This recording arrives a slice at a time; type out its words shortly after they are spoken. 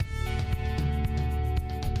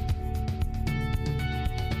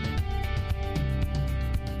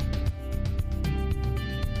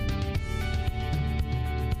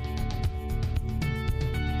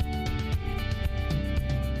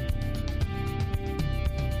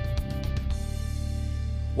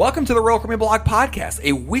Welcome to the Royal Caribbean Blog Podcast,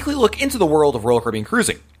 a weekly look into the world of Royal Caribbean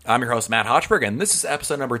cruising. I'm your host, Matt Hochberg, and this is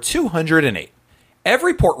episode number 208.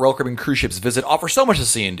 Every port Royal Caribbean cruise ships visit offers so much to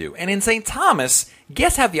see and do, and in St. Thomas,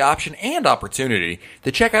 guests have the option and opportunity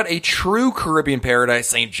to check out a true Caribbean paradise,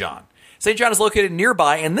 St. John. St. John is located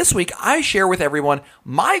nearby, and this week I share with everyone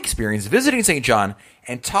my experience visiting St. John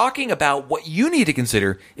and talking about what you need to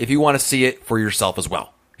consider if you want to see it for yourself as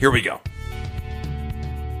well. Here we go.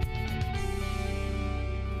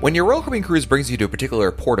 When your Royal Caribbean cruise brings you to a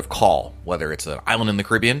particular port of call, whether it's an island in the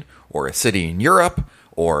Caribbean, or a city in Europe,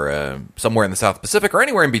 or somewhere in the South Pacific, or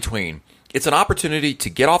anywhere in between, it's an opportunity to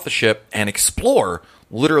get off the ship and explore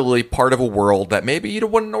literally part of a world that maybe you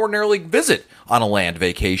wouldn't ordinarily visit on a land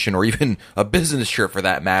vacation, or even a business trip for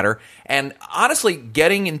that matter. And honestly,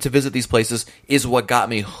 getting in to visit these places is what got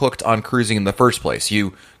me hooked on cruising in the first place.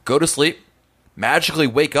 You go to sleep, magically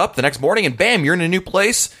wake up the next morning, and bam, you're in a new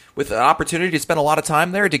place with an opportunity to spend a lot of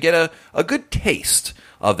time there to get a good taste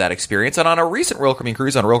of that experience. And on a recent Royal Caribbean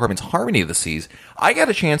cruise, on Royal Caribbean's Harmony of the Seas, I got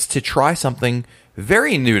a chance to try something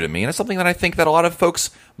very new to me, and it's something that I think that a lot of folks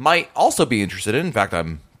might also be interested in. In fact,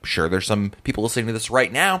 I'm sure there's some people listening to this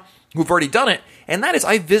right now who've already done it, and that is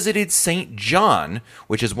I visited St. John,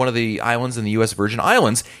 which is one of the islands in the U.S. Virgin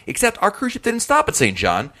Islands, except our cruise ship didn't stop at St.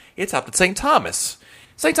 John, it stopped at St. Thomas.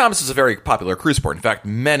 St. Thomas is a very popular cruise port. In fact,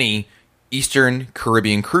 many Eastern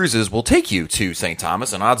Caribbean cruises will take you to St.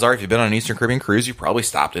 Thomas, and odds are if you've been on an Eastern Caribbean cruise, you've probably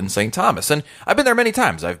stopped in St. Thomas. And I've been there many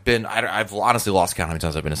times. I've honestly lost count how many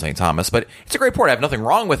times I've been to St. Thomas, but it's a great port. I have nothing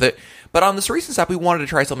wrong with it. But on this recent stop, we wanted to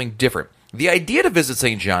try something different. The idea to visit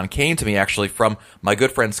St. John came to me actually from my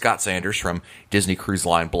good friend Scott Sanders from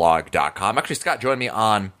DisneyCruiseLineBlog.com. Actually, Scott joined me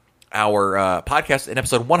on our podcast in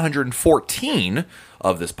episode 114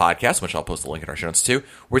 of this podcast, which I'll post the link in our show notes too.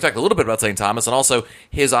 We talked a little bit about St. Thomas and also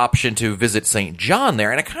his option to visit St. John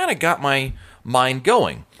there, and it kind of got my mind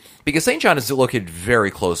going. Because St. John is located very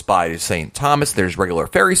close by to St. Thomas. There's regular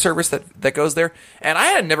ferry service that goes there, and I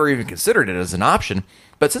had never even considered it as an option.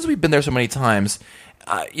 But since we've been there so many times,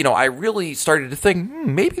 I really started to think,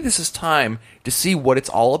 maybe this is time to see what it's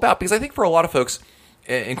all about. Because I think for a lot of folks,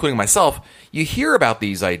 including myself, you hear about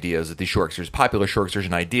these ideas at these shore excursions, popular shore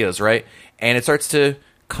excursion ideas, right? And it starts to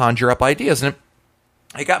conjure up ideas, and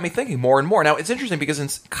it got me thinking more and more. Now, it's interesting because in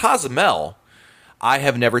Cozumel, I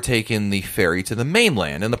have never taken the ferry to the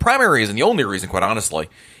mainland, and the primary reason, the only reason, quite honestly,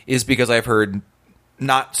 is because I've heard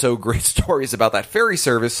not so great stories about that ferry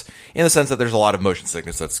service in the sense that there's a lot of motion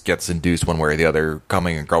sickness that gets induced one way or the other,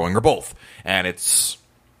 coming and going, or both. And it's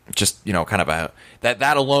just, kind of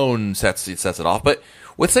that alone sets it off. But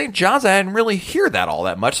with St. John's, I hadn't really heard that all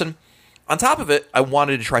that much. And on top of it, I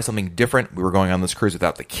wanted to try something different. We were going on this cruise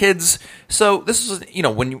without the kids. So this is,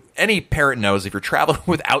 any parent knows if you're traveling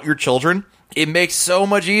without your children, it makes so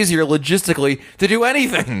much easier logistically to do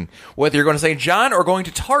anything. Whether you're going to St. John or going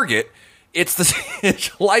to Target,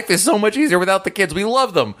 life is so much easier without the kids. We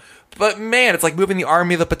love them. But man, it's like moving the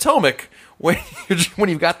Army of the Potomac when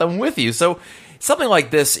you've got them with you. So something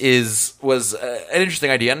like this was an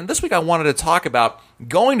interesting idea. And this week I wanted to talk about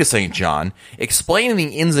going to St. John, explaining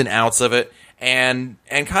the ins and outs of it, and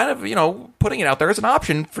kind of, putting it out there as an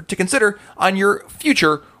option to consider on your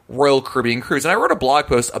future Royal Caribbean cruise. And I wrote a blog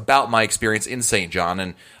post about my experience in St. John,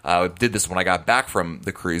 and did this when I got back from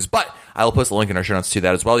the cruise. But I'll post a link in our show notes to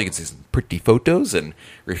that as well. You can see some pretty photos and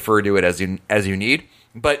refer to it as you need.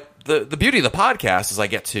 But the beauty of the podcast is I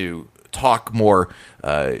get to talk more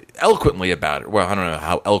eloquently about it. Well, I don't know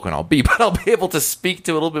how eloquent I'll be, but I'll be able to speak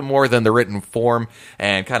to a little bit more than the written form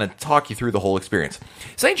and kind of talk you through the whole experience.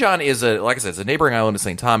 St. John is, like I said, it's a neighboring island of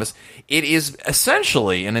St. Thomas. It is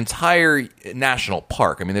essentially an entire national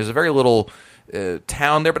park. I mean, there's a very little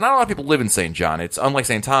town there, but not a lot of people live in St. John. It's unlike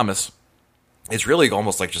St. Thomas. It's really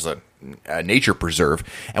almost like just a nature preserve.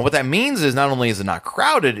 And what that means is not only is it not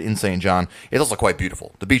crowded in St. John, it's also quite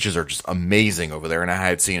beautiful. The beaches are just amazing over there, and I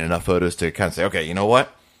had seen enough photos to kind of say, okay, you know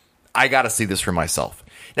what? I got to see this for myself.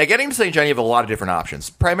 Now, getting to St. John, you have a lot of different options.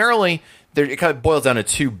 Primarily, it kind of boils down to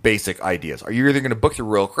two basic ideas. Are you either going to book through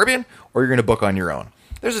Royal Caribbean, or you're going to book on your own?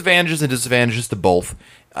 There's advantages and disadvantages to both.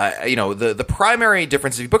 The primary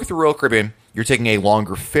difference, if you book through Royal Caribbean, you're taking a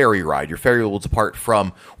longer ferry ride. Your ferry will depart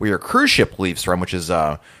from where your cruise ship leaves from, which is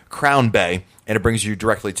Crown Bay, and it brings you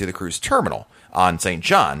directly to the cruise terminal on St.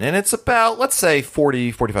 John. And it's about, let's say,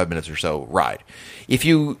 45 minutes or so ride.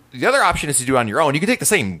 The other option is to do it on your own. You can take the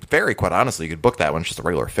same ferry, quite honestly. You could book that one. It's just a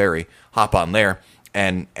regular ferry. Hop on there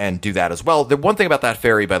and do that as well. The one thing about that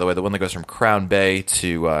ferry, by the way, the one that goes from Crown Bay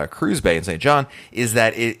to Cruise Bay in St. John, is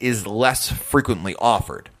that it is less frequently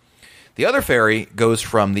offered. The other ferry goes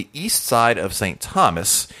from the east side of St.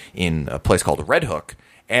 Thomas in a place called Red Hook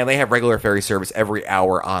and they have regular ferry service every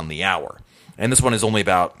hour on the hour. And this one is only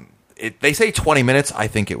about, they say 20 minutes. I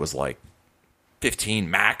think it was like 15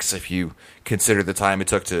 max if you consider the time it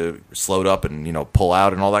took to slow it up and, pull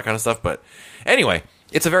out and all that kind of stuff. But anyway,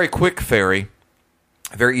 it's a very quick ferry,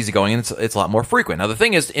 very easygoing, and it's a lot more frequent. Now, the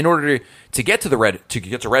thing is, in order to get to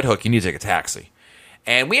Red Hook, you need to take a taxi.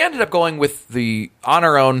 And we ended up going with the on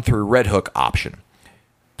our own through Red Hook option.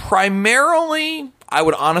 Primarily, I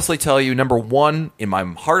would honestly tell you, number one, in my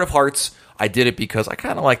heart of hearts, I did it because I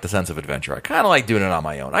kind of like the sense of adventure. I kind of like doing it on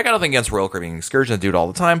my own. I got nothing against Royal Caribbean Excursion. I do it all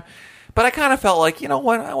the time. But I kind of felt like, you know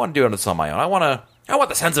what? I want to do this on my own. I want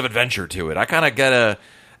the sense of adventure to it. I kind of get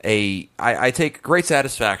I take great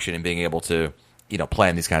satisfaction in being able to,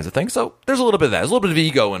 plan these kinds of things. So there's a little bit of that. There's a little bit of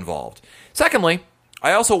ego involved. Secondly,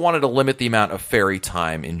 I also wanted to limit the amount of ferry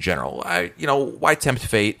time in general. Why tempt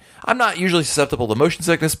fate? I'm not usually susceptible to motion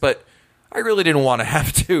sickness, but I really didn't want to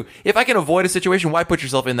have to. If I can avoid a situation, why put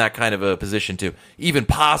yourself in that kind of a position to even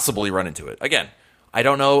possibly run into it? Again, I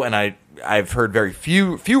don't know, and I've heard very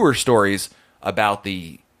fewer stories about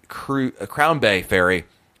the Crown Bay ferry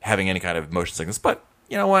having any kind of motion sickness, but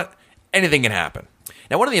you know what? Anything can happen.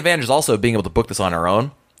 Now, one of the advantages also of being able to book this on our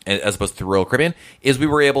own, as opposed to Royal Caribbean, is we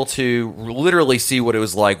were able to literally see what it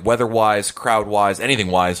was like weather-wise, crowd-wise,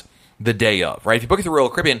 anything-wise, the day of, right? If you book it through Royal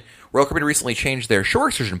Caribbean recently changed their shore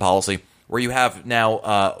excursion policy, where you have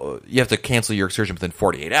now, you have to cancel your excursion within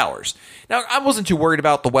 48 hours. Now, I wasn't too worried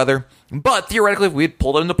about the weather, but theoretically, if we had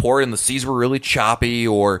pulled into port and the seas were really choppy,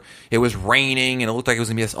 or it was raining and it looked like it was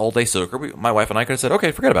going to be this all-day soaker, my wife and I could have said,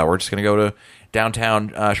 okay, forget about it. We're just going to go to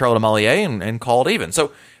downtown Charlotte-Amalie and call it even.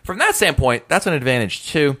 So, from that standpoint, that's an advantage,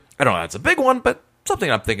 too. I don't know if that's a big one, but something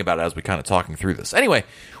I'm thinking about as we kind of talking through this. Anyway,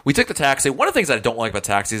 we took the taxi. One of the things that I don't like about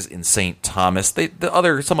taxis in St. Thomas,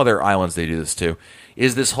 some other islands they do this too,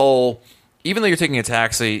 is this whole, even though you're taking a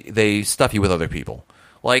taxi, they stuff you with other people.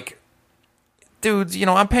 Like, dudes,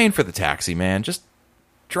 I'm paying for the taxi, man. Just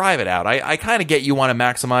drive it out. I kind of get you want to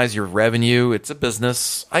maximize your revenue. It's a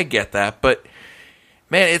business. I get that. But,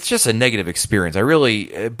 man, it's just a negative experience. I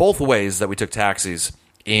really, both ways that we took taxis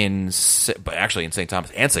actually in St.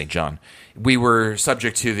 Thomas and St. John, we were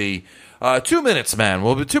subject to the 2 minutes, man.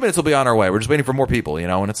 Well, 2 minutes will be on our way. We're just waiting for more people,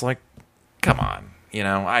 and it's like, come on.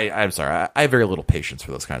 I'm sorry. I have very little patience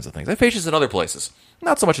for those kinds of things. I have patience in other places,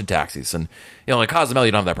 not so much in taxis. And, in Cozumel,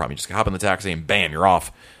 you don't have that problem. You just hop in the taxi and bam, you're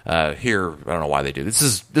off. Here, I don't know why they do. This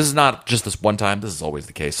is not just this one time. This is always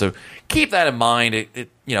the case. So keep that in mind.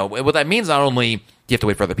 What that means, not only you have to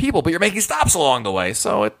wait for other people, but you're making stops along the way.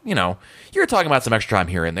 So, you're talking about some extra time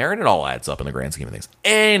here and there, and it all adds up in the grand scheme of things.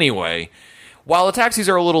 Anyway, while the taxis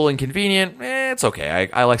are a little inconvenient, it's okay.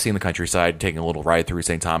 I like seeing the countryside. Taking a little ride through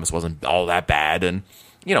St. Thomas wasn't all that bad. And,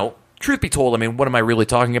 truth be told, what am I really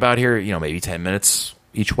talking about here? Maybe 10 minutes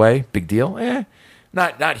each way. Big deal?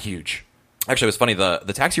 Not huge. Actually, it was funny.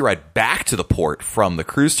 The taxi ride back to the port from the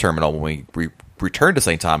cruise terminal when we returned to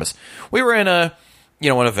St. Thomas, we were in a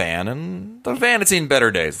van, and the van had seen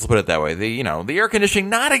better days. Let's put it that way. The air conditioning,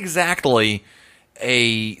 not exactly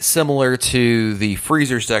similar to the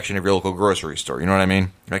freezer section of your local grocery store. You know what I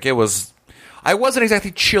mean? Like I wasn't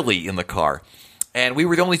exactly chilly in the car, and we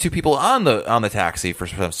were the only two people on the taxi for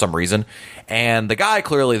some reason. And the guy,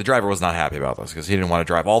 clearly, the driver, was not happy about this because he didn't want to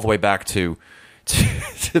drive all the way back to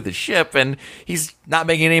the ship, and he's not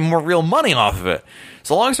making any more real money off of it.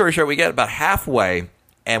 So long story short, we get about halfway,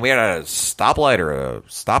 and we had a stoplight or a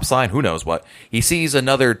stop sign, who knows what. He sees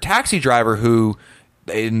another taxi driver who,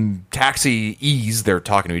 in taxi-ese, they're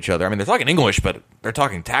talking to each other. They're talking English, but they're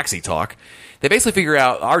talking taxi talk. They basically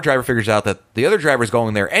our driver figures out that the other driver's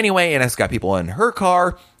going there anyway, and it's got people in her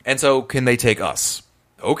car, and so can they take us?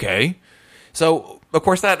 Okay. So, of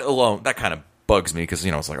course, that kind of bugs me, because,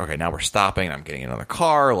 it's like, okay, now we're stopping, and I'm getting another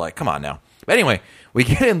car, like, come on now. But anyway, we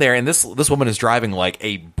get in there, and this woman is driving like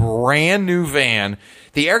a brand new van.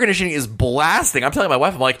 The air conditioning is blasting. I'm telling my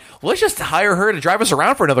wife, I'm like, let's just hire her to drive us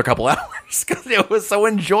around for another couple hours, because it was so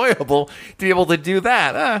enjoyable to be able to do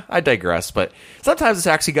that. I digress, but sometimes the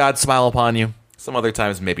taxi gods smile upon you. Some other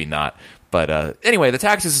times, maybe not. But anyway, the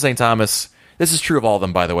taxis in St. Thomas, this is true of all of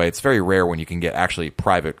them, by the way. It's very rare when you can get actually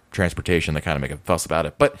private transportation that kind of make a fuss about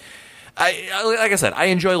it. But like I said, I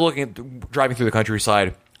enjoy driving through the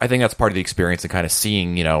countryside. I think that's part of the experience, and kind of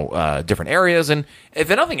seeing, different areas. And if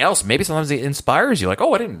nothing else, maybe sometimes it inspires you. Like,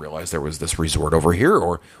 oh, I didn't realize there was this resort over here.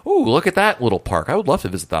 Or, oh, look at that little park. I would love to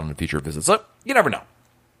visit that on a future visit. So you never know.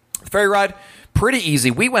 The ferry ride, pretty easy.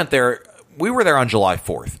 We were there on July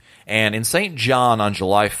 4th. And in St. John on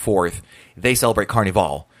July 4th, they celebrate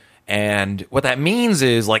Carnival. And what that means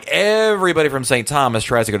is, like, everybody from St. Thomas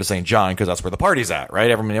tries to go to St. John because that's where the party's at, right?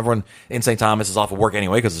 Everyone in St. Thomas is off of work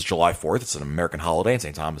anyway because it's July 4th. It's an American holiday, and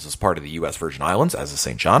St. Thomas is part of the U.S. Virgin Islands, as is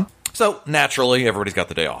St. John. So, naturally, everybody's got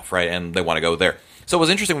the day off, right? And they want to go there. So it was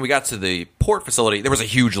interesting when we got to the port facility, there was a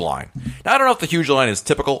huge line. Now, I don't know if the huge line is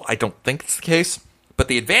typical. I don't think it's the case. But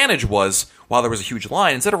the advantage was, while there was a huge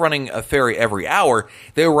line, instead of running a ferry every hour,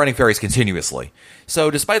 they were running ferries continuously. So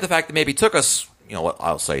despite the fact that maybe it took us,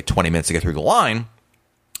 I'll say 20 minutes to get through the line,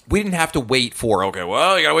 we didn't have to wait for, you got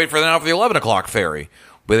to wait for the 11 o'clock ferry,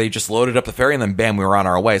 where they just loaded up the ferry and then bam, we were on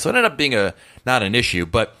our way. So it ended up being not an issue,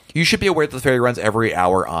 but you should be aware that the ferry runs every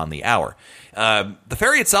hour on the hour. The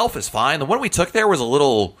ferry itself is fine. The one we took there was a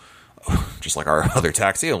little, just like our other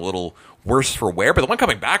taxi, a little worse for wear, but the one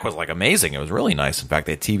coming back was like amazing. It was really nice. In fact,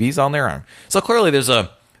 they had TVs on there. So clearly there's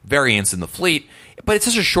a variance in the fleet, but it's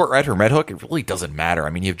such a short ride from Red Hook, it really doesn't matter. I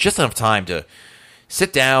mean, you have just enough time to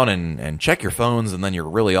sit down and check your phones, and then you're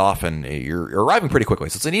really off, and you're arriving pretty quickly.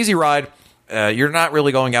 So it's an easy ride. You're not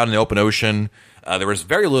really going out in the open ocean. There was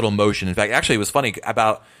very little motion. In fact, actually, it was funny.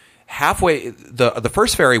 About halfway, the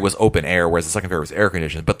first ferry was open air, whereas the second ferry was air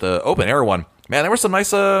conditioned. But the open air one, man, there was some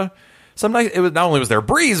nice. It was not only was there a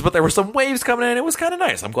breeze, but there were some waves coming in. It was kind of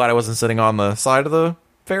nice. I'm glad I wasn't sitting on the side of the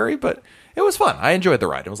ferry, but it was fun. I enjoyed the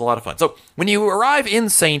ride. It was a lot of fun. So when you arrive in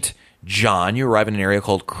St. John, you arrive in an area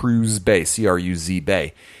called Cruz Bay, Cruz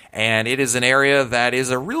Bay, and it is an area that is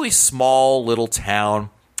a really small little town.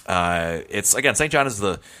 It's, again, St. John is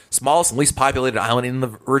the smallest and least populated island in the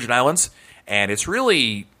Virgin Islands, and it's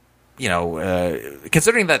really,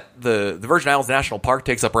 considering that the Virgin Islands National Park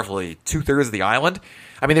takes up roughly 2/3 of the island,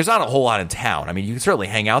 I mean, there's not a whole lot in town. I mean, you can certainly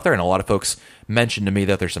hang out there, and a lot of folks mentioned to me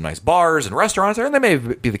that there's some nice bars and restaurants there, and that may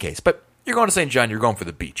be the case. But you're going to St. John, you're going for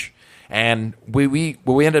the beach. And what we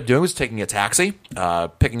ended up doing was taking a taxi,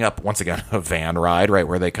 picking up, once again, a van ride, right,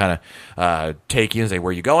 where they kind of take you and say, where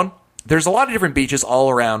are you going? There's a lot of different beaches all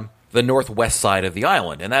around the northwest side of the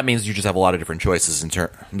island, and that means you just have a lot of different choices in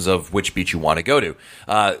terms of which beach you want to go to.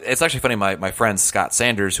 It's actually funny, my friend Scott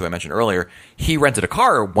Sanders, who I mentioned earlier, he rented a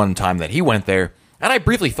car one time that he went there, and I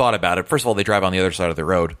briefly thought about it. First of all, they drive on the other side of the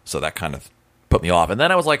road, so that kind of put me off. And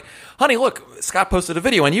then I was like, honey, look, Scott posted a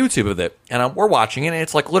video on YouTube of it, and we're watching it, and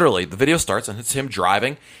it's like literally the video starts, and it's him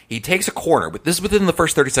driving. He takes a corner, but this is within the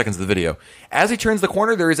first 30 seconds of the video. As he turns the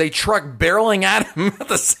corner, there is a truck barreling at him at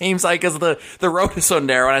the same side because the road is so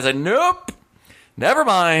narrow. And I said, nope, never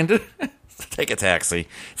mind. Take a taxi.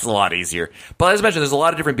 It's a lot easier. But as I mentioned, there's a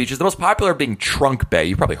lot of different beaches. The most popular being Trunk Bay.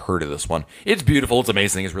 You've probably heard of this one. It's beautiful. It's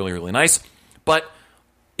amazing. It's really, really nice. But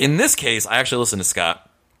in this case, I actually listened to Scott,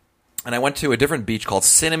 and I went to a different beach called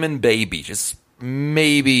Cinnamon Bay Beach. It's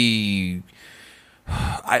maybe,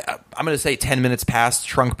 I'm going to say 10 minutes past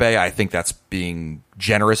Trunk Bay. I think that's being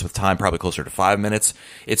generous with time, probably closer to 5 minutes.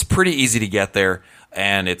 It's pretty easy to get there,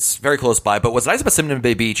 and it's very close by. But what's nice about Cinnamon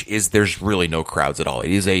Bay Beach is there's really no crowds at all.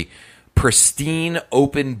 It is a pristine,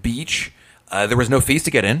 open beach. There was no fees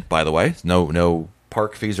to get in, by the way. No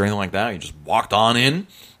park fees or anything like that. You just walked on in.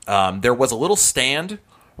 There was a little stand,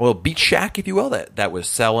 a little beach shack, if you will, that was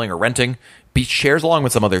selling or renting beach chairs, along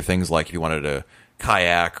with some other things, like if you wanted to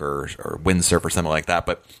kayak or windsurf or something like that.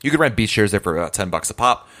 But you could rent beach chairs there for about $10 a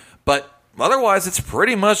pop. But otherwise, it's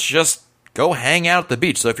pretty much just go hang out at the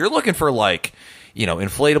beach. So if you're looking for, like,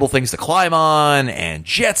 inflatable things to climb on and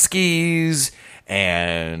jet skis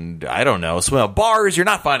and, I don't know, swim bars, you're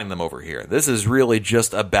not finding them over here. This is really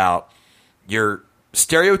just about your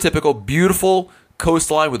stereotypical beautiful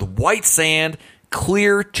coastline with white sand,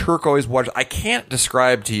 clear turquoise water. I can't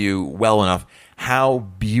describe to you well enough how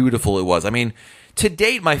beautiful it was. I mean, to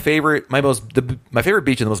date, my favorite beach and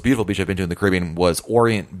the most beautiful beach I've been to in the Caribbean was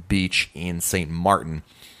Orient Beach in St. Martin.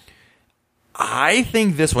 I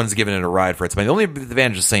think this one's given it a ride for its money. The only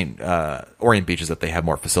advantage of St. Orient Beach is that they have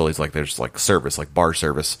more facilities. Like there's like service, like bar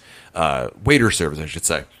service, waiter service, I should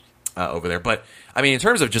say, over there. But I mean, in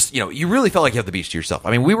terms of just, you really felt like you have the beach to yourself.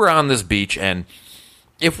 I mean, we were on this beach, and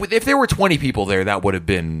if there were 20 people there, that would have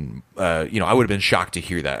been, I would have been shocked to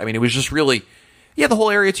hear that. I mean, it was just really, the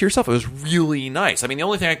whole area to yourself. It was really nice. I mean, the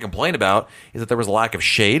only thing I can complain about is that there was a lack of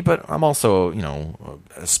shade, but I'm also, an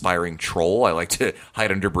aspiring troll. I like to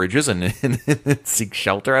hide under bridges and seek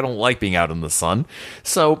shelter. I don't like being out in the sun.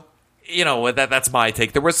 So, that's my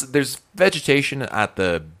take. There's vegetation at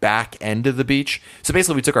the back end of the beach. So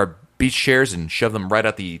basically we took our beach chairs and shoved them right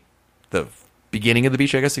at the beginning of the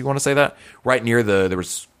beach, I guess you want to say that, right near there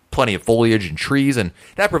was plenty of foliage and trees, and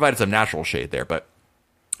that provided some natural shade there. But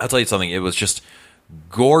I'll tell you something, it was just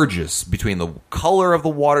gorgeous between the color of the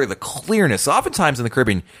water, the clearness. Oftentimes in the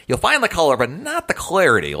Caribbean, you'll find the color, but not the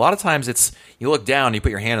clarity. A lot of times you look down, you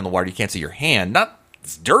put your hand in the water, you can't see your hand. Not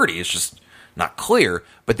it's dirty. It's just not clear.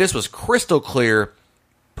 But this was crystal clear,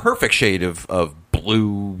 perfect shade of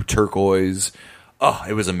blue, turquoise. Oh,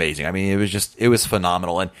 it was amazing. I mean, it was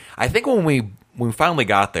phenomenal. And I think when we finally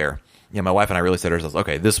got there, my wife and I really said to ourselves,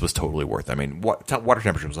 okay, this was totally worth it. I mean, water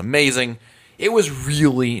temperature was amazing. It was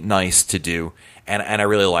really nice to do, and I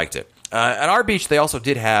really liked it. At our beach, they also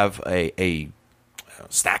did have a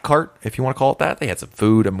snack cart, if you want to call it that. They had some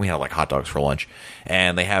food, and we had like hot dogs for lunch,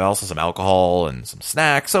 and they had also some alcohol and some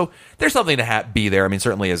snacks. So there's something to be there. I mean,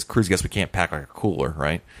 certainly as cruise guests, we can't pack like a cooler,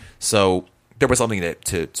 right? So there was something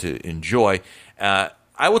to enjoy.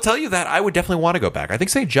 I will tell you that I would definitely want to go back. I think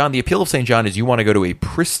St. John, the appeal of St. John is you want to go to a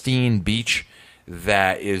pristine beach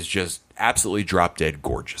that is just absolutely drop dead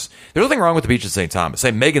gorgeous. There's nothing wrong with the beach at St. Thomas.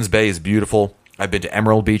 St. Megan's Bay is beautiful. I've been to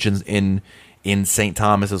Emerald Beach in St.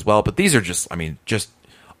 Thomas as well, but these are just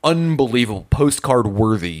unbelievable, postcard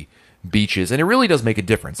worthy beaches, and it really does make a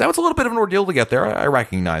difference. Now it's a little bit of an ordeal to get there. I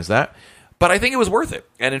recognize that, but I think it was worth it.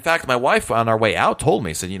 And in fact, my wife on our way out told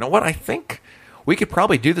me, said, "You know what? I think we could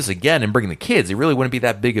probably do this again and bring the kids. It really wouldn't be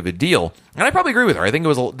that big of a deal." And I probably agree with her. I think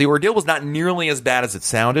the ordeal was not nearly as bad as it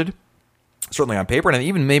sounded, certainly on paper. And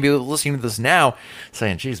even maybe listening to this now,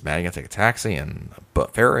 saying, "Geez, man, you got to take a taxi and a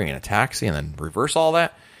ferry and a taxi and then reverse all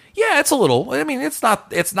that." Yeah, it's a little. I mean, it's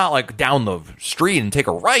not like down the street and take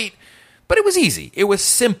a right, but it was easy. It was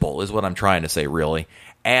simple, is what I'm trying to say, really.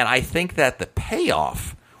 And I think that the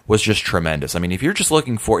payoff was just tremendous. I mean, if you're just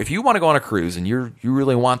looking if you want to go on a cruise and you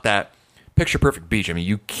really want that picture perfect beach, I mean,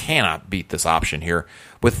 you cannot beat this option here,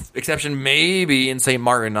 with exception maybe in St.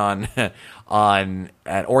 Martin at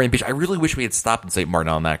Orient Beach. I really wish we had stopped in St.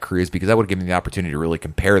 Martin on that cruise, because that would have given me the opportunity to really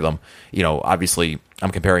compare them. Obviously I'm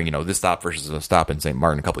comparing, this stop versus a stop in St.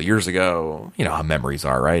 Martin a couple of years ago. You know how memories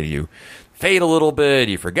are, right? You fade a little bit,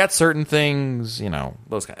 you forget certain things,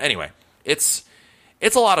 those kind. Anyway, it's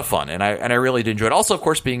a lot of fun, and I really did enjoy it. Also, of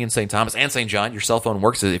course, being in St. Thomas and St. John, your cell phone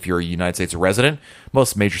works if you're a United States resident.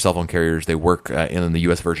 Most major cell phone carriers, they work in the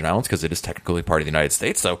U.S. Virgin Islands, because it is technically part of the United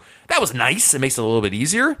States. So that was nice. It makes it a little bit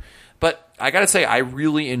easier. But I got to say, I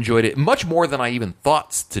really enjoyed it much more than I even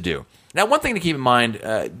thought to do. Now, one thing to keep in mind,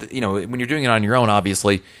 when you're doing it on your own,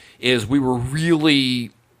 obviously, is we were really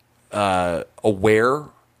aware,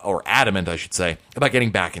 or adamant, I should say, about getting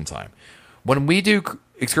back in time. When we do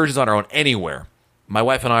excursions on our own anywhere, my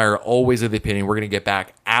wife and I are always of the opinion we're going to get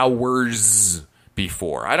back hours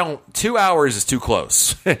before. 2 hours is too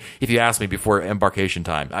close, if you ask me, before embarkation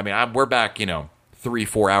time. I mean, we're back,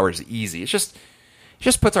 3-4 hours easy. It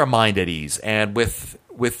just puts our mind at ease. And with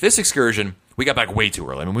this excursion, we got back way too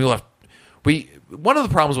early. I mean, one of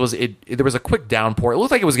the problems was there was a quick downpour. It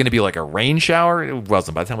looked like it was going to be like a rain shower. It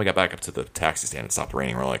wasn't. By the time we got back up to the taxi stand, it stopped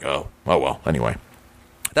raining. We're like, oh well. Anyway,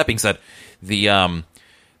 that being said, the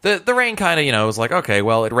rain kind of, was like, okay,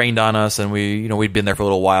 well, it rained on us, and we'd been there for a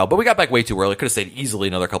little while, but we got back way too early. Could have stayed easily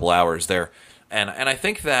another couple hours there. And I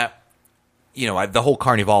think that, the whole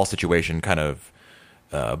Carnival situation kind of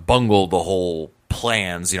bungled the whole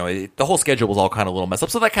plans. The whole schedule was all kind of a little messed up,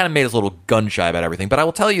 so that kind of made us a little gun-shy about everything. But I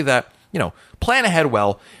will tell you that, plan ahead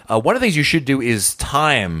well. One of the things you should do is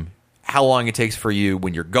time how long it takes for you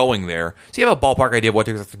when you're going there, so you have a ballpark idea of what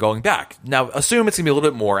to expect going back. Now, assume it's going to be a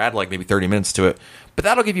little bit more, add like maybe 30 minutes to it, but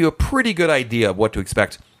that'll give you a pretty good idea of what to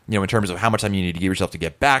expect, in terms of how much time you need to give yourself to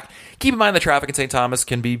get back. Keep in mind the traffic in St. Thomas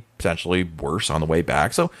can be potentially worse on the way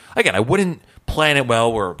back. So, again, I wouldn't plan it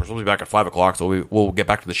well. We're supposed to be back at 5 o'clock, so we'll get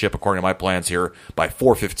back to the ship according to my plans here by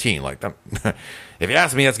 4:15. Like, if you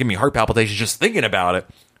ask me, that's giving me heart palpitations just thinking about it.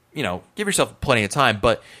 Give yourself plenty of time.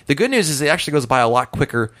 But the good news is it actually goes by a lot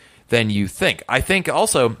quicker than you think. I think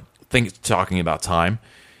also, talking about time,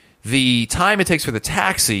 the time it takes for the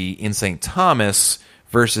taxi in St. Thomas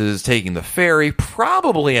versus taking the ferry,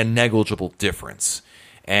 probably a negligible difference.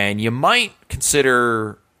 And I might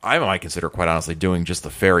consider, quite honestly, doing just the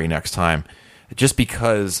ferry next time, just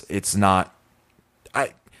because it's not...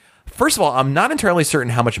 First of all, I'm not entirely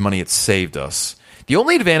certain how much money it saved us. The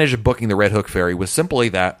only advantage of booking the Red Hook ferry was simply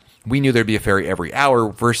that we knew there'd be a ferry every hour,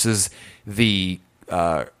 versus the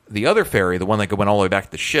other ferry, the one that went all the way back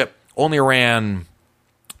to the ship, only ran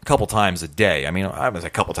a couple times a day. I mean, I was a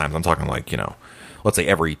couple times. I'm talking like, let's say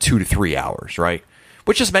every 2 to 3 hours, right?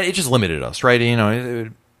 Which just meant it just limited us, right?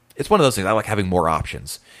 It's one of those things. I like having more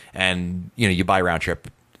options. And, you buy round trip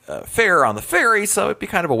fare on the ferry, so it'd be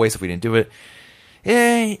kind of a waste if we didn't do it.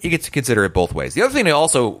 You get to consider it both ways. The other thing to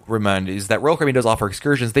also remind is that Royal Caribbean does offer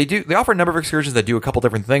excursions. They offer a number of excursions that do a couple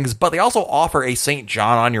different things, but they also offer a St.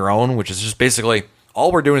 John on your own, which is just basically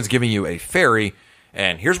all we're doing is giving you a ferry,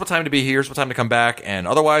 and here's what time to be, here's what time to come back, and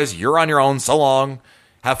otherwise you're on your own. So long,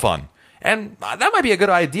 have fun. And that might be a good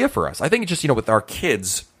idea for us. I think just, with our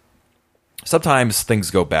kids, sometimes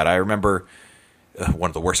things go bad. I remember one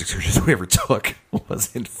of the worst excursions we ever took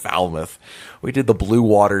was in Falmouth. We did the Blue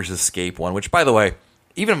Waters Escape one, which, by the way,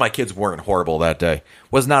 even if my kids weren't horrible that day,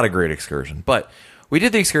 was not a great excursion. But we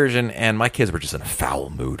did the excursion, and my kids were just in a foul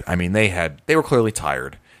mood. I mean, they were clearly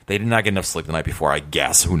tired. They did not get enough sleep the night before, I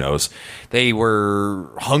guess. Who knows? They were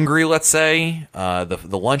hungry, let's say. The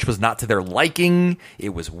lunch was not to their liking. It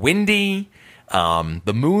was windy.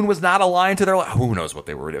 The moon was not aligned to their who knows what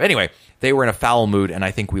they were doing. Anyway, they were in a foul mood, and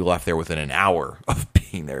I think we left there within an hour of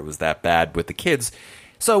being there. It was that bad with the kids.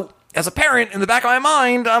 So, as a parent, in the back of my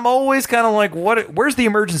mind, I'm always kind of like, where's the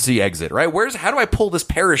emergency exit, right? How do I pull this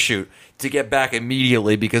parachute to get back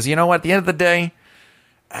immediately? Because you know what? At the end of the day,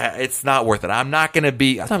 it's not worth it. I'm not going to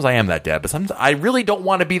be... Sometimes I am that dad, but sometimes I really don't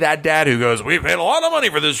want to be that dad who goes, we paid a lot of money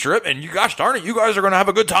for this trip, and gosh darn it, you guys are going to have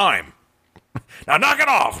a good time. Now knock it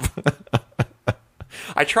off.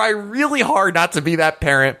 I try really hard not to be that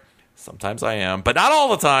parent. Sometimes I am, but not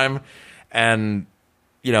all the time. And,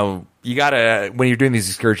 you know, you got to... When you're doing these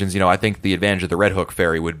excursions, you know, I think the advantage of the Red Hook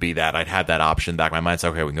Ferry would be that I'd have that option back in my mind. So,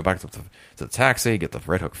 okay, we can go back to the taxi, get the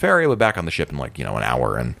Red Hook Ferry, we're back on the ship in like, you know, an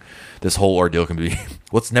hour, and this whole ordeal can be,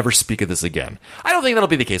 let's never speak of this again. I don't think that'll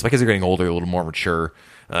be the case. My kids are getting older, a little more mature.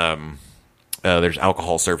 There's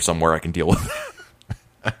alcohol served somewhere I can deal with.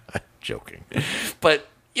 Joking. But,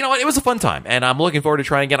 you know what? It was a fun time, and I'm looking forward to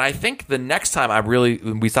trying again. I think the next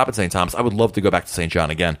time we stop at St. Thomas, I would love to go back to St. John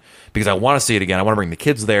again, because I want to see it again. I want to bring the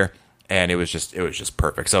kids there, and it was just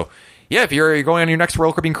perfect. So, yeah, if you're going on your next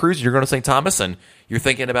Royal Caribbean cruise, you're going to St. Thomas, and you're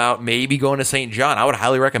thinking about maybe going to St. John, I would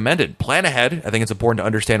highly recommend it. Plan ahead. I think it's important to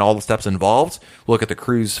understand all the steps involved. Look at the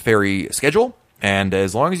cruise ferry schedule, and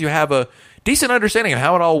as long as you have a decent understanding of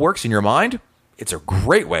how it all works in your mind, it's a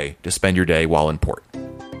great way to spend your day while in port.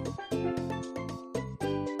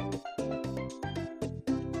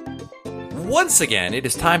 Once again, it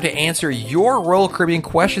is time to answer your Royal Caribbean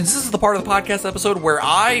questions. This is the part of the podcast episode where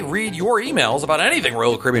I read your emails about anything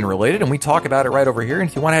Royal Caribbean related, and we talk about it right over here. And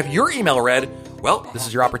if you want to have your email read, well, this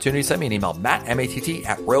is your opportunity. Send me an email, Matt, M-A-T-T,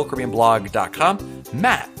 at RoyalCaribbeanBlog.com,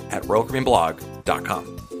 Matt at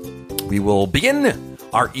RoyalCaribbeanBlog.com. We will begin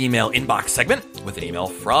our email inbox segment with an email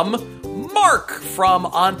from Mark from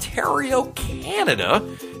Ontario, Canada.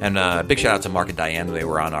 And a big shout out to Mark and Diane. They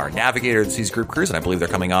were on our Navigator of the Seas group cruise, and I believe they're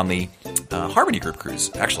coming on the Harmony group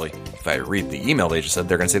cruise. Actually, if I read the email, they just said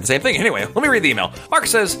they're going to say the same thing. Anyway, let me read the email. Mark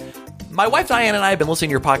says, my wife Diane and I have been listening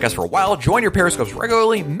to your podcast for a while, join your Periscopes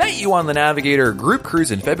regularly, met you on the Navigator group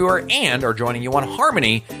cruise in February, and are joining you on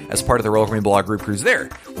Harmony as part of the Royal Caribbean Blog group cruise there.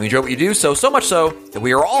 We enjoy what you do, so much so that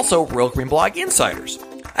we are also Royal Caribbean Blog insiders.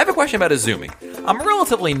 I have a question about izumi. I'm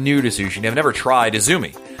relatively new to sushi and have never tried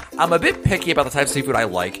izumi. I'm a bit picky about the types of seafood I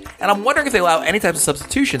like, and I'm wondering if they allow any types of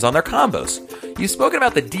substitutions on their combos. You've spoken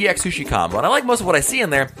about the DX Sushi combo, and I like most of what I see in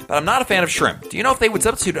there, but I'm not a fan of shrimp. Do you know if they would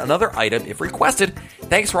substitute another item if requested?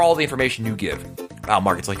 Thanks for all the information you give. Wow,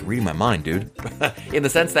 Mark, it's like you're reading my mind, dude. In the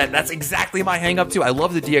sense that that's exactly my hang-up, too. I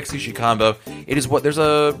love the DX Sushi combo. It is there's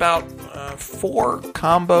about 4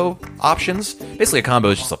 combo options. Basically, a combo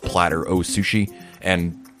is just a platter of sushi,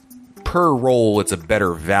 and per roll, it's a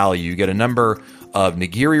better value. You get a number of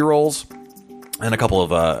nigiri rolls and a couple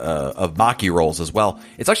of maki rolls as well.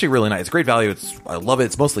 It's actually really nice. It's great value. I love it.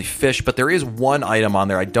 It's mostly fish, but there is one item on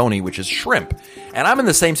there I don't eat, which is shrimp. And I'm in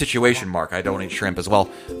the same situation, Mark. I don't eat shrimp as well.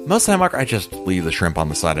 Most of the time, Mark, I just leave the shrimp on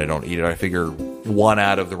the side. I don't eat it. I figure one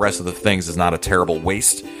out of the rest of the things is not a terrible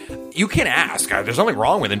waste. You can ask. There's nothing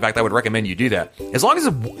wrong with it. In fact, I would recommend you do that. As long as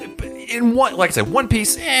in one, like I said, one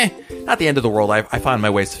piece, not the end of the world. I find my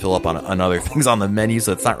ways to fill up on other things on the menu,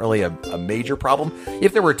 so it's not really a major problem.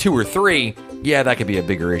 If there were 2 or 3, yeah, that could be a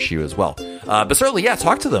bigger issue as well. But certainly, yeah,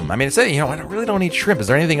 talk to them. I mean, say, I really don't eat shrimp. Is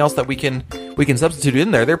there anything else that we can substitute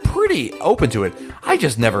in there? They're pretty open to it. I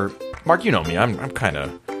just never, Mark, you know me. I'm kind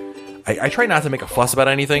of, I try not to make a fuss about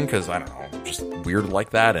anything because I don't know, I'm just weird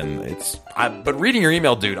like that. And but reading your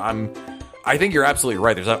email, dude, I think you're absolutely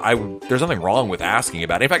right. There's nothing wrong with asking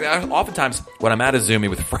about it. In fact, oftentimes when I'm at Izumi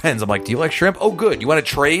with friends, I'm like, do you like shrimp? Oh, good. You want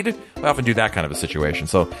to trade? I often do that kind of a situation.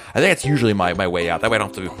 So I think it's usually my way out. That way I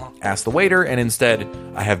don't have to ask the waiter, and instead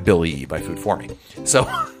I have Billy eat my food for me. So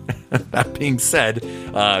that being said,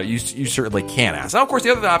 you certainly can ask. Now, of course,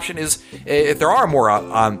 the other option is if there are more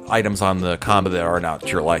items on the combo that are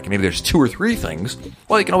not your like, maybe there's 2 or 3 things,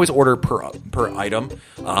 well, you can always order per item.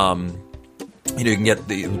 You can get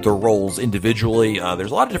the rolls individually.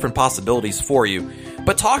 There's a lot of different possibilities for you,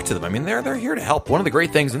 but talk to them. I mean, they're here to help. One of the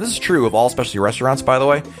great things, and this is true of all specialty restaurants, by the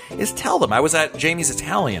way, is tell them. I was at Jamie's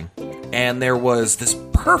Italian, and there was this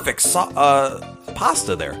perfect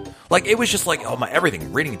pasta there. Like, it was just like, oh my,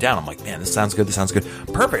 everything. Reading it down, I'm like, man, this sounds good.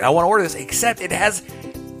 Perfect. I want to order this, except it has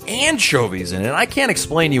anchovies in it. And I can't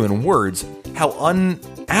explain to you in words how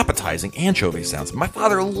unappetizing anchovies sounds. My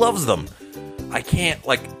father loves them. I can't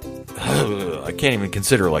even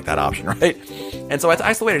consider like that option, right? And so I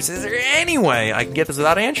asked the waiter, I said, is there any way I can get this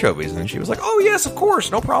without anchovies? And she was like, oh yes, of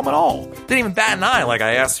course, no problem at all. Didn't even bat an eye. Like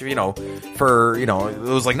I asked, for, it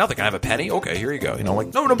was like nothing. Can I have a penny? Okay, here you go.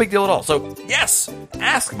 Like, no big deal at all. So yes,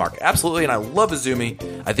 ask Mark. Absolutely. And I love Izumi.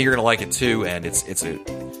 I think you're going to like it too. And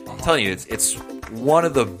I'm telling you, it's one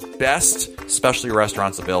of the best specialty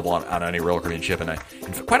restaurants available on any Royal Caribbean ship. And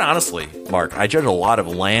quite honestly, Mark, I judge a lot of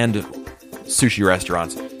land sushi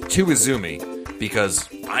restaurants to Izumi because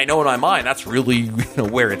I know in my mind that's really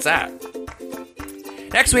where it's at.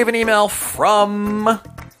 Next, we have an email from... I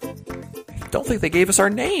don't think they gave us our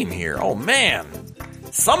name here. Oh, man.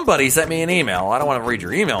 Somebody sent me an email. I don't want to read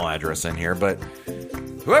your email address in here, but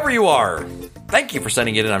whoever you are, thank you for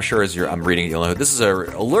sending it in. I'm sure as I'm reading it, you'll know. This is a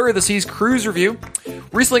Allure of the Seas cruise review.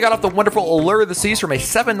 Recently got off the wonderful Allure of the Seas from a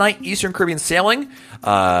 7-night Eastern Caribbean sailing.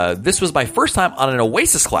 This was my first time on an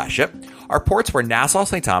Oasis-class ship. Our ports were Nassau,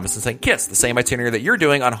 St. Thomas, and St. Kitts, the same itinerary that you're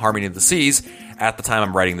doing on Harmony of the Seas at the time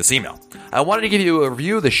I'm writing this email. I wanted to give you a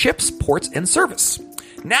review of the ship's ports and service.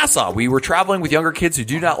 Nassau, we were traveling with younger kids who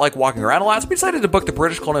do not like walking around a lot, so we decided to book the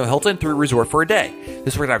British Colonial Hilton through a resort for a day.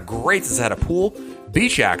 This worked out great since it had a pool,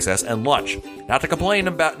 beach access, and lunch. Not much to complain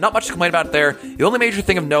about there. The only major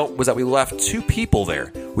thing of note was that we left 2 people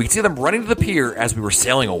there. We could see them running to the pier as we were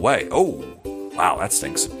sailing away. Oh, wow, that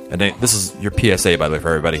stinks. And this is your PSA, by the way, for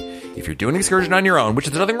everybody. If you're doing an excursion on your own, which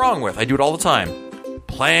there's nothing wrong with, I do it all the time,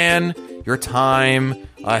 plan your time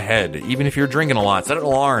ahead. Even if you're drinking a lot, set an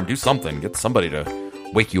alarm, do something. Get somebody to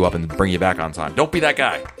wake you up and bring you back on time. Don't be that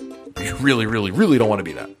guy. You really, really, really don't want to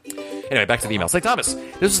be that. Anyway, back to the email. St. Thomas.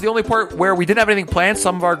 This is the only port where we didn't have anything planned.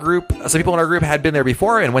 Some people in our group had been there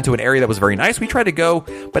before and went to an area that was very nice. We tried to go,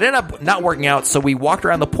 but ended up not working out, so we walked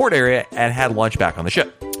around the port area and had lunch back on the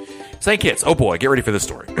ship. St. Kitts. Oh boy, get ready for this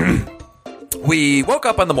story. We woke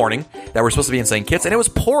up on the morning that we're supposed to be in St. Kitts, and it was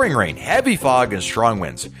pouring rain, heavy fog, and strong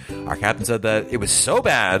winds. Our captain said that it was so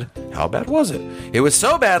bad. How bad was it? It was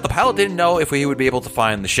so bad, the pilot didn't know if he would be able to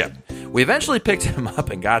find the ship. We eventually picked him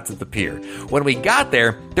up and got to the pier. When we got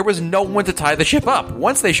there was no one to tie the ship up.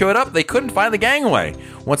 Once they showed up, they couldn't find the gangway.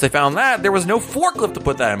 Once they found that, there was no forklift to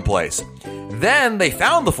put that in place. Then they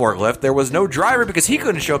found the forklift. There was no driver because he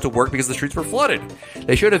couldn't show up to work because the streets were flooded.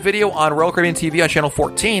 They showed a video on Royal Caribbean TV on Channel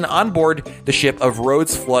 14 on board the ship of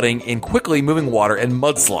roads flooding in quickly moving water and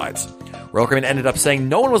mudslides. Royal Caribbean ended up saying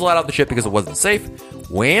no one was allowed out the ship because it wasn't safe.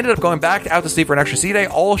 We ended up going back out to sea for an extra sea day.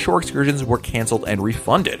 All shore excursions were canceled and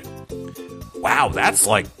refunded. Wow, that's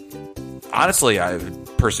like... Honestly,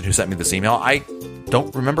 the person who sent me this email, I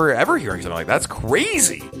don't remember ever hearing something like that. That's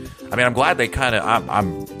crazy. I mean, I'm glad they I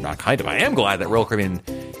am glad that Royal Caribbean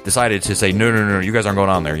decided to say, no, you guys aren't going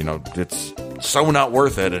on there. It's so not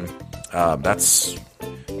worth it. And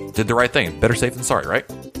did the right thing. Better safe than sorry, right?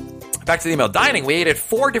 Back to the email. Dining. We ate at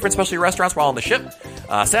 4 different specialty restaurants while on the ship.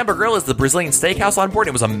 Samba Grill is the Brazilian steakhouse on board.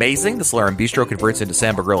 It was amazing. The Solarium Bistro converts into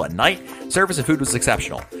Samba Grill at night. Service and food was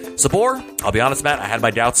exceptional. Sabor, I'll be honest, Matt, I had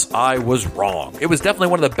my doubts. I was wrong. It was definitely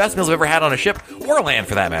one of the best meals I've ever had on a ship, or land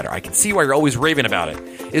for that matter. I can see why you're always raving about it.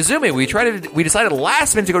 Izumi, we decided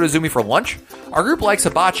last minute to go to Izumi for lunch. Our group likes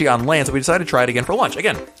hibachi on land, so we decided to try it again for lunch.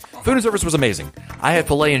 Again, food and service was amazing. I had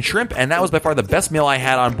filet and shrimp, and that was by far the best meal I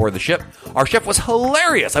had on board the ship. Our chef was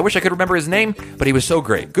hilarious. I wish I could remember his name, but he was so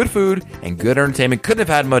great. Good food and good entertainment. Couldn't have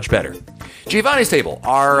had much better. Giovanni's Table.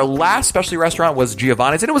 Our last specialty restaurant was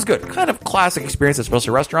Giovanni's, and it was good. Kind of classic experience at a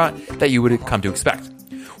specialty restaurant that you would come to expect.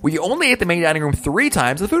 We only ate the main dining room 3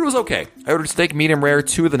 times. The food was okay. I ordered steak medium rare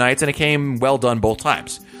 2 of the nights, and it came well done both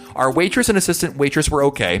times. Our waitress and assistant waitress were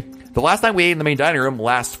okay. The last time we ate in the main dining room,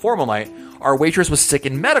 last formal night, our waitress was sick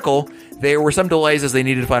in medical. There were some delays as they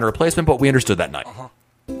needed to find a replacement, but we understood that night.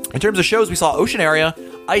 In terms of shows, we saw Oceanaria,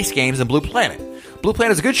 Ice Games, and Blue Planet. Blue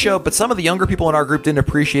Planet is a good show, but some of the younger people in our group didn't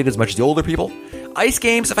appreciate it as much as the older people. Ice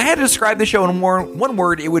Games, if I had to describe the show in one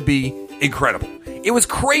word, it would be incredible. It was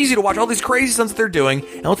crazy to watch all these crazy stunts that they're doing,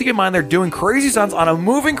 and don't keep in mind they're doing crazy stunts on a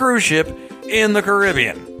moving cruise ship in the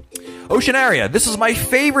Caribbean. Oceanaria, this is my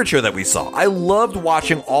favorite show that we saw. I loved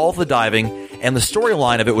watching all of the diving, and the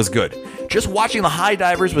storyline of it was good. Just watching the high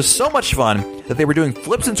divers was so much fun that they were doing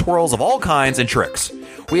flips and twirls of all kinds and tricks.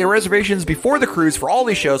 We had reservations before the cruise for all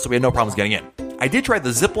these shows, so we had no problems getting in. I did try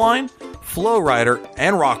the zip line, flow rider,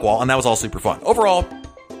 and rock wall, and that was all super fun. Overall,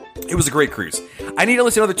 it was a great cruise. I need at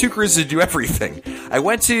least another 2 cruises to do everything. I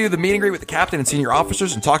went to the meet and greet with the captain and senior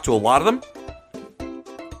officers and talked to a lot of them.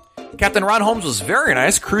 Captain Ron Holmes was very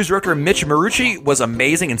nice. Cruise director Mitch Marucci was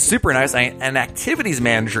amazing and super nice. And activities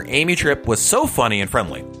manager Amy Tripp was so funny and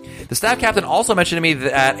friendly. The staff captain also mentioned to me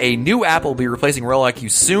that a new app will be replacing Royal IQ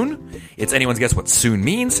soon. It's anyone's guess what soon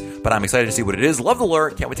means, but I'm excited to see what it is. Love the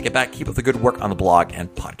alert. Can't wait to get back. Keep up the good work on the blog and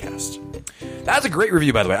podcast. That's a great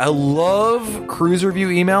review, by the way. I love cruise review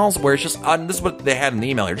emails where it's just, this is what they had in the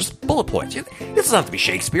email here, just bullet points. This doesn't have to be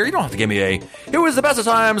Shakespeare. You don't have to give me it was the best of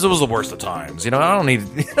times, it was the worst of times. I don't need,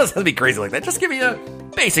 it doesn't have to be crazy like that. Just give me a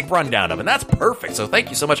basic rundown of it. And that's perfect. So thank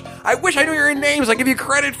you so much. I wish I knew your names. I give you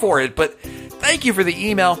credit for it, but thank you for the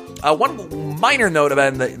email. One minor note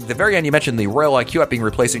about the very end, you mentioned the Royal IQ app being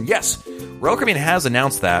replaced. And yes, Royal Caribbean has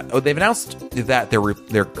announced that. They've announced that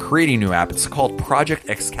they're creating a new app. It's called Project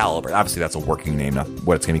Excalibur. Obviously, that's a working name, not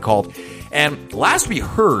what it's going to be called. And last we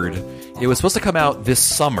heard, it was supposed to come out this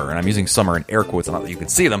summer. And I'm using summer in air quotes, not that you can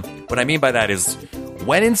see them. What I mean by that is,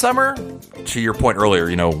 when in summer? To your point earlier,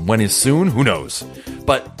 when is soon? Who knows?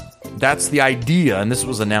 But that's the idea. And this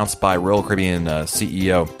was announced by Royal Caribbean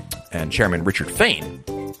CEO and Chairman Richard Fain.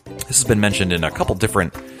 This has been mentioned in a couple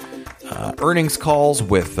different earnings calls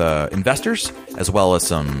with investors, as well as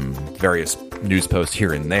some various news posts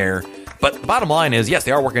here and there. But the bottom line is, yes,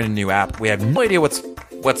 they are working on a new app. We have no idea what's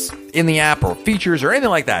in the app or features or anything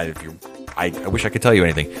like that. I wish I could tell you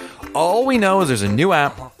anything. All we know is there's a new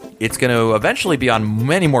app. It's going to eventually be on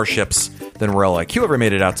many more ships than Royal IQ ever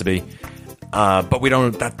made it out to be. But we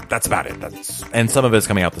don't. That's about it. And some of it's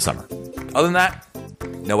coming out this summer. Other than that,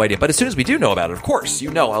 no idea. But as soon as we do know about it, of course,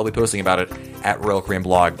 I'll be posting about it at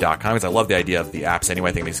RoyalCaribbeanBlog.com, because I love the idea of the apps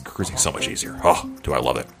anyway. I think it makes cruising so much easier. Oh, do I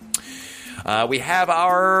love it. We have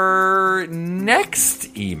our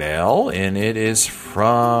next email, and it is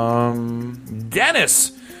from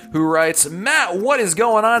Dennis, who writes, Matt, what is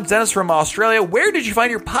going on? Dennis from Australia. Where did you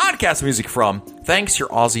find your podcast music from? Thanks, your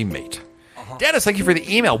Aussie mate. Dennis, thank you for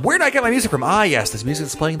the email. Where did I get my music from? Yes, this music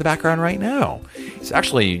is playing in the background right now. It's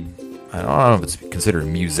actually, I don't know if it's considered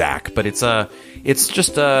Muzak, but it's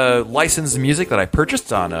just licensed music that I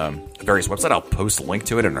purchased on various websites. I'll post a link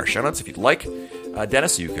to it in our show notes if you'd like.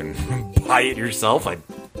 Dennis, you can buy it yourself. I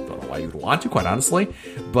don't know why you'd want to, quite honestly,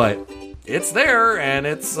 but it's there, and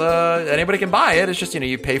it's anybody can buy it. It's just,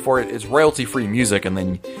 you pay for it. It's royalty-free music, and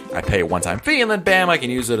then I pay a one-time fee, and then bam, I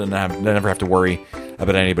can use it, and I never have to worry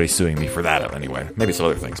about anybody suing me for that anyway. Maybe some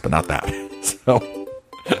other things, but not that. So,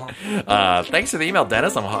 thanks for the email,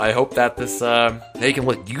 Dennis. I hope that this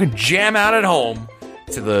you can jam out at home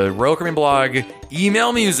to the Royal Caribbean blog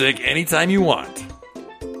email music anytime you want.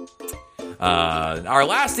 Our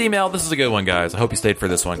last email, this is a good one, guys. I hope you stayed for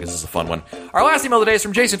this one because this is a fun one. Our last email today is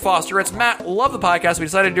from Jason Foster. It's Matt, love the podcast. We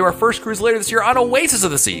decided to do our first cruise later this year on Oasis of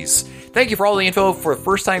the Seas. Thank you for all the info for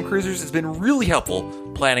first-time cruisers. It's been really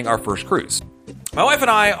helpful planning our first cruise. My wife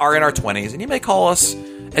and I are in our 20s, and you may call us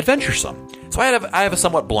adventuresome. So I have a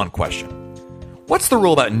somewhat blunt question. What's the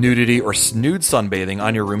rule about nudity or nude sunbathing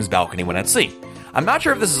on your room's balcony when at sea? I'm not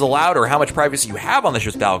sure if this is allowed or how much privacy you have on the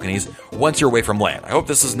ship's balconies once you're away from land. I hope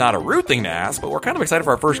this is not a rude thing to ask, but we're kind of excited for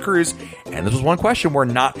our first cruise, and this was one question we're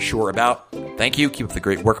not sure about. Thank you. Keep up the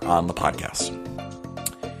great work on the podcast.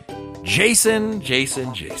 Jason.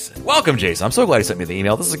 Welcome, Jason. I'm so glad you sent me the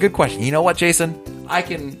email. This is a good question. You know what, Jason?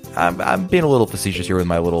 I'm being a little facetious here with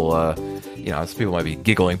my little, some people might be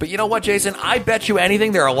giggling. But you know what, Jason? I bet you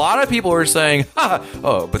anything there are a lot of people who are saying,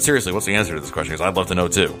 but seriously, what's the answer to this question? Because I'd love to know,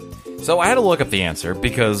 too. So I had to look up the answer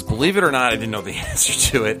because, believe it or not, I didn't know the answer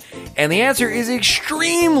to it. And the answer is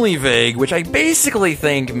extremely vague, which I basically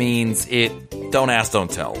think means don't ask, don't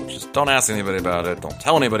tell. Just don't ask anybody about it. Don't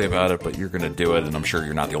tell anybody about it, but you're going to do it, and I'm sure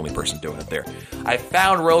you're not the only person doing it there. I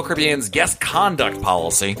found Royal Caribbean's guest conduct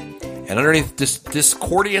policy, and underneath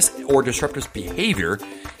discourteous or disruptive behavior,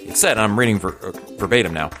 it said, and I'm reading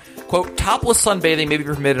verbatim now, quote, topless sunbathing may be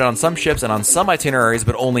permitted on some ships and on some itineraries,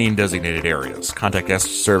 but only in designated areas. Contact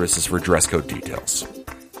guest services for dress code details.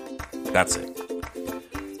 That's it.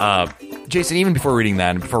 Jason, even before reading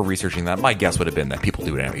that and before researching that, my guess would have been that people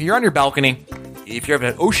do it anyway. You're on your balcony. If you have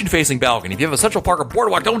an ocean-facing balcony, if you have a Central Park or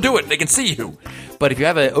boardwalk, don't do it. They can see you. But if you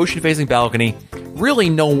have an ocean-facing balcony, really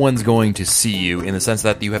no one's going to see you in the sense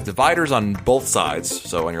that you have dividers on both sides,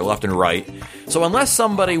 so on your left and right. So unless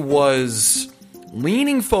somebody was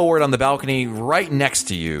leaning forward on the balcony right next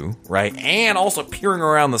to you, right, and also peering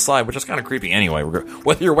around the side, which is kind of creepy anyway,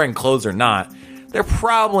 whether you're wearing clothes or not, they're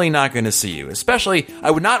probably not going to see you. Especially,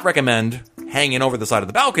 I would not recommend hanging over the side of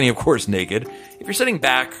the balcony, of course, naked. If you're sitting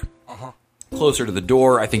back closer to the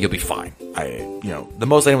door, I think you'll be fine. The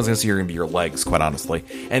most anyone's going to see are going to be your legs, quite honestly.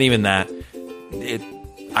 And even that,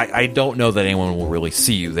 I don't know that anyone will really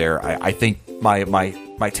see you there. I think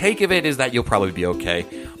my take of it is that you'll probably be okay.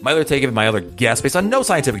 My other take of it, my other guess, based on no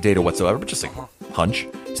scientific data whatsoever, but just a hunch,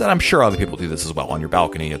 is that I'm sure other people do this as well on your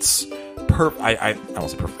balcony. It's I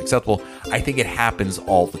won't say perfectly acceptable. I think it happens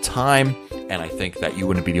all the time, and I think that you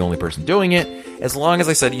wouldn't be the only person doing it, as long as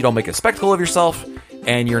I said you don't make a spectacle of yourself,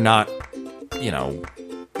 and you're not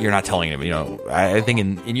telling him. I think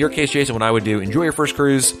in your case, Jason, what I would do: enjoy your first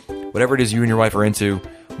cruise, whatever it is you and your wife are into.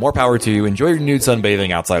 More power to you. Enjoy your nude sunbathing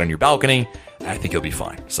outside on your balcony. I think you'll be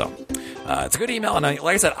fine. So, it's a good email. And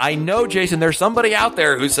like I said, I know, Jason, there's somebody out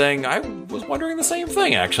there who's saying, I was wondering the same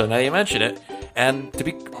thing, actually, now you mention it. And to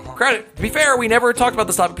be fair, we never talked about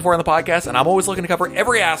this topic before on the podcast, and I'm always looking to cover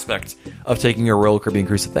every aspect of taking a Royal Caribbean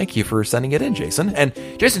cruise. So thank you for sending it in, Jason. And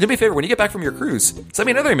Jason, do me a favor, when you get back from your cruise, send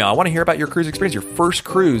me another email. I want to hear about your cruise experience, your first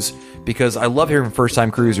cruise, because I love hearing from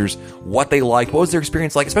first-time cruisers what they liked, what was their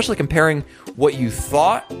experience like, especially comparing what you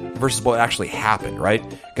thought versus what actually happened, right?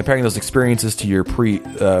 Comparing those experiences to your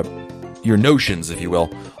notions, if you will,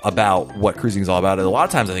 about what cruising is all about. And a lot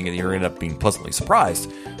of times I think you're end up being pleasantly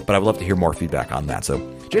surprised, but I would love to hear more feedback on that. So,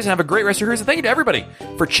 Jason, have a great rest of your cruise, and thank you to everybody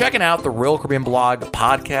for checking out the Royal Caribbean Blog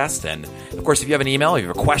podcast. And, of course, if you have an email, if you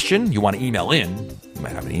have a question, you want to email in, you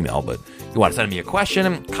might have an email, but you want to send me a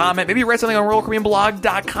question, comment, maybe you read something on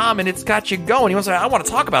RoyalCaribbeanBlog.com and it's got you going. You want to say, I want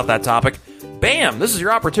to talk about that topic. Bam! This is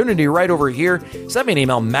your opportunity right over here. Send me an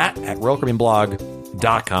email,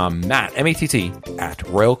 Matt@RoyalCaribbeanBlog.com. Matt, M-A-T-T,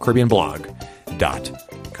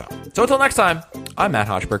 @RoyalCaribbeanBlog.com. So until next time, I'm Matt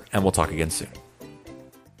Hochberg, and we'll talk again soon.